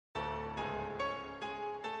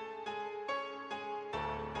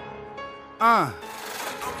You know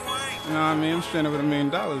what I mean? I'm stranded with $1 million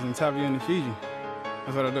in Tavia and Fiji.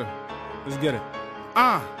 That's what I do. Let's get it.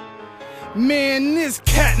 Man, this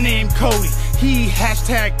cat named Cody, he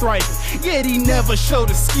hashtag thriving, yet he never showed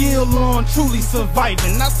a skill on truly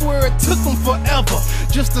surviving. I swear it took him forever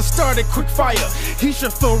just to start a quick fire. He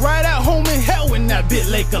should feel right at home in hell in that bit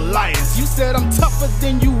Lake Alliance. You said I'm tougher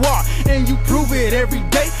than you are, and you prove it every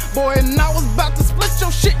day. Boy, and I was about to split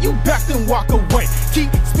your shit, you backed and walk away.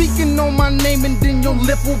 Keep speaking on my name and then your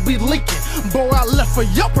lip will be leaking. Boy, I left for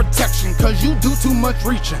your protection, cause you do too much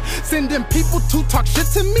reaching. Sending people to talk shit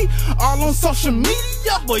to me, all on social media.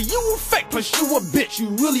 But you a fake, plus you a bitch. You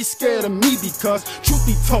really scared of me because, truth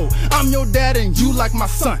be told, I'm your dad and you like my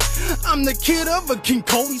son. I'm the kid of a King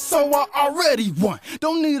Cody, so I already won.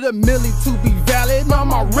 Don't need $1 million to be valid,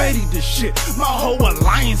 I'm already the shit. My whole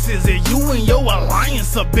alliance is it, you and your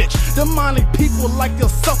alliance a bitch. Demonic people like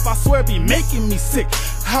yourself, I swear, be making me sick.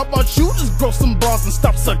 How about you just grow some balls and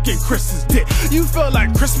stop sucking Chris's dick? You felt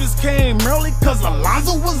like Christmas came early cause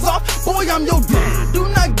Alonzo was off? Boy, I'm your dad. Do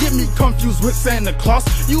not get me confused with Santa Claus.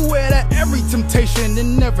 You wear that every temptation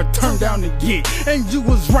and never turn down the gig. And you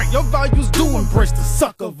was right, your values do embrace the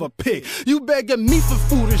suck of a pig. You begging me for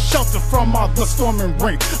food and shelter from all the storm and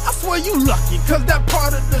rain. I swear you lucky cause that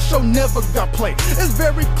part of the show never got played. It's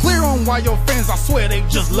very clear on why your fans, I swear they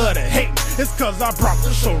just love to hate. It's cause I brought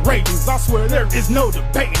the show ratings, I swear there is no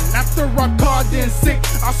debating. After I called in sick,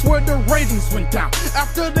 I swear the ratings went down.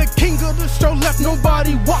 After the king of the show left,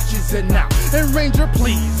 nobody watches it now. And Ranger,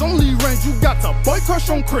 please, only range you got to boy crush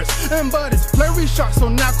on Chris. And but it's Flurry shot, so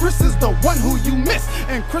now Chris is the one who you miss.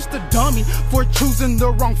 And Chris the dummy for choosing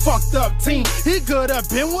the wrong fucked up team. He could have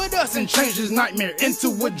been with us and changed his nightmare into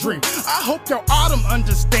a dream. I hope your Autumn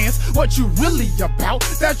understands what you really about.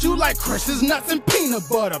 That you like Chris's nuts and peanut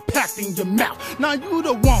butter packed in your mouth. Now you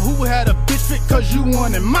the one who had a bitch fit cause you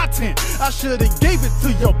wanted my tent. I should've gave it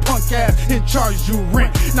to your punk ass and charged you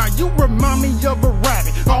rent. Now you remind me of a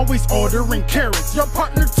rabbit, always ordering carrots. Your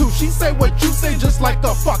partner too, she say what you say just like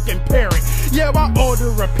a fucking parrot. Yeah, I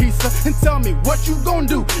order a pizza and tell me what you gon'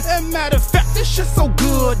 do. And matter of fact, this shit so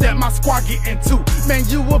good that my squad getting two. Man,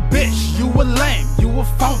 you a bitch, you a lame, you a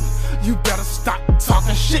phony. You better stop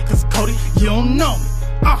talking shit cause Cody, you don't know me.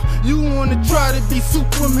 You wanna try to be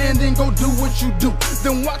Superman, then go do what you do.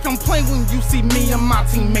 Then why complain when you see me and my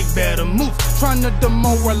team make better moves? Trying to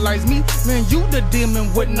demoralize me, man, you the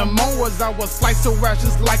demon with no mowers. I will slice your ass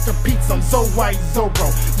just like a pizza, I'm so white, Zolo.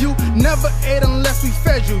 You never ate unless we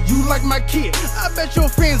fed you, you like my kid. I bet your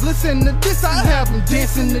fans listen to this, I have them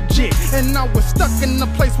dancing the jig. And I was stuck in the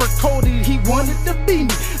place where Cody, he wanted to be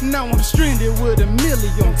me. Now I'm stranded with $1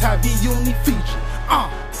 million, Tavia and Fiji.